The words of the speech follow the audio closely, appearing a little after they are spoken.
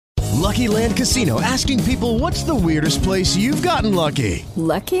Lucky Land Casino, asking people, what's the weirdest place you've gotten lucky?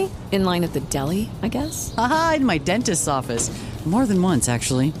 Lucky? In line at the deli, I guess? Aha, in my dentist's office. More than once,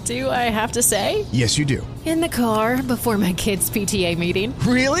 actually. Do I have to say? Yes, you do. In the car before my kids' PTA meeting.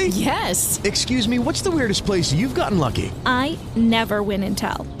 Really? Yes. Excuse me, what's the weirdest place you've gotten lucky? I never win and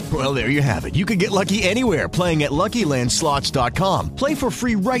tell. Well, there you have it. You can get lucky anywhere, playing at LuckyLandSlots.com. Play for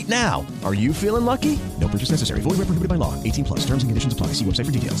free right now. Are you feeling lucky? No purchase necessary. Void where prohibited by law. 18 plus. Terms and conditions apply. See website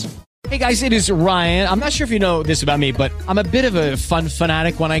for details. Hey guys, it is Ryan. I'm not sure if you know this about me, but I'm a bit of a fun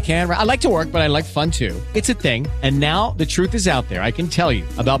fanatic when I can. I like to work, but I like fun too. It's a thing. And now the truth is out there. I can tell you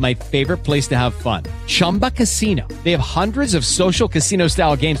about my favorite place to have fun. Chumba Casino. They have hundreds of social casino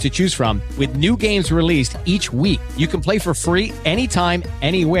style games to choose from with new games released each week. You can play for free anytime,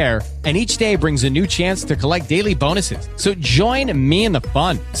 anywhere. And each day brings a new chance to collect daily bonuses. So join me in the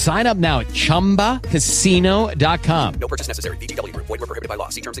fun. Sign up now at ChumbaCasino.com. No purchase necessary. VGW Group. Void where prohibited by law.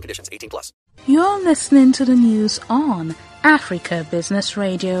 See terms and conditions. 18 plus. You're listening to the news on Africa Business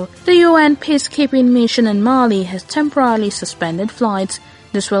Radio. The UN peacekeeping mission in Mali has temporarily suspended flights.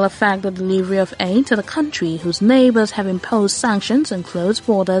 This will affect the delivery of aid to the country whose neighbors have imposed sanctions and closed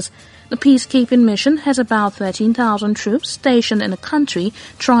borders. The peacekeeping mission has about 13,000 troops stationed in the country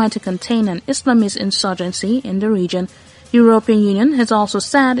trying to contain an Islamist insurgency in the region. The European Union has also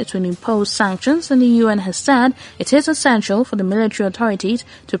said it will impose sanctions, and the UN has said it is essential for the military authorities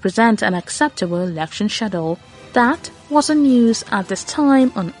to present an acceptable election schedule. That was the news at this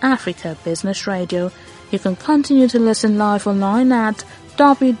time on Africa Business Radio. You can continue to listen live online at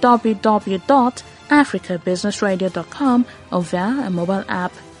www.africabusinessradio.com or via a mobile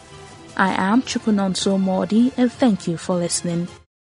app. I am Chukunonso Modi, and thank you for listening.